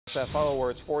SFO, where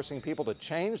it's forcing people to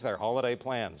change their holiday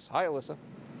plans. Hi, Elissa.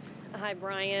 Hi,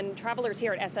 Brian. Travelers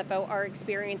here at SFO are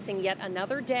experiencing yet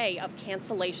another day of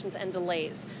cancellations and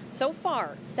delays. So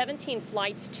far, 17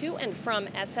 flights to and from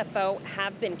SFO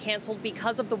have been canceled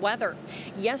because of the weather.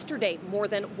 Yesterday, more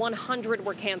than 100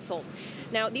 were canceled.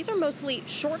 Now, these are mostly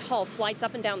short-haul flights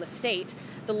up and down the state.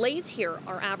 Delays here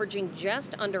are averaging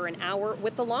just under an hour,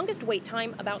 with the longest wait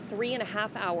time about 3.5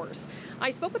 hours. I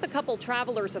spoke with a couple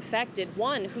travelers affected,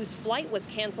 one whose flight was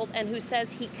canceled and who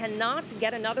says he cannot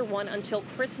get another one until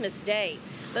Christmas Day.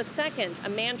 The second, a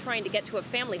man trying to get to a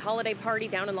family holiday party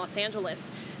down in Los Angeles.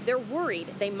 They're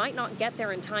worried they might not get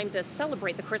there in time to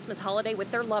celebrate the Christmas holiday with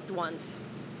their loved ones.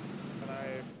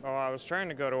 I was trying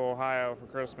to go to Ohio for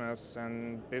Christmas,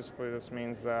 and basically this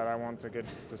means that I want to get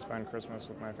to spend Christmas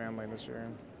with my family this year.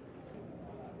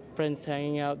 Friends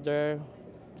hanging out there,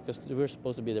 because we're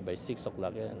supposed to be there by 6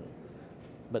 o'clock,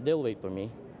 but they'll wait for me.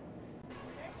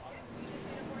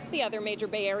 The other major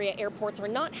Bay Area airports are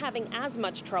not having as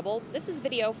much trouble. This is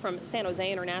video from San Jose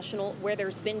International, where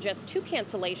there's been just 2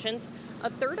 cancellations. A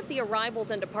third of the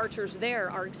arrivals and departures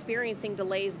there are experiencing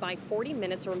delays by 40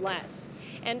 minutes or less.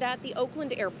 And at the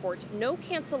Oakland airport, no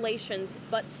cancellations,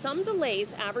 but some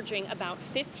delays averaging about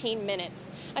 15 minutes.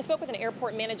 I spoke with an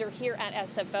airport manager here at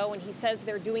SFO, and he says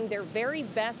they're doing their very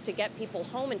best to get people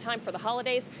home in time for the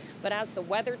holidays. But as the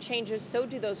weather changes, so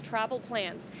do those travel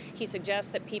plans. He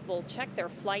suggests that people check their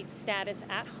flight status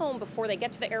at home before they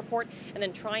get to the airport, and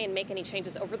then try and make any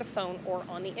changes over the phone or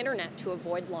on the internet to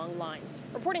avoid long lines.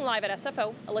 Reporting live at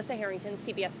SFO, Elissa Harrington,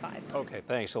 CBS 5. Okay,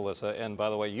 thanks, Elissa. And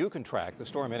by the way, you can track the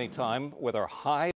storm anytime with our high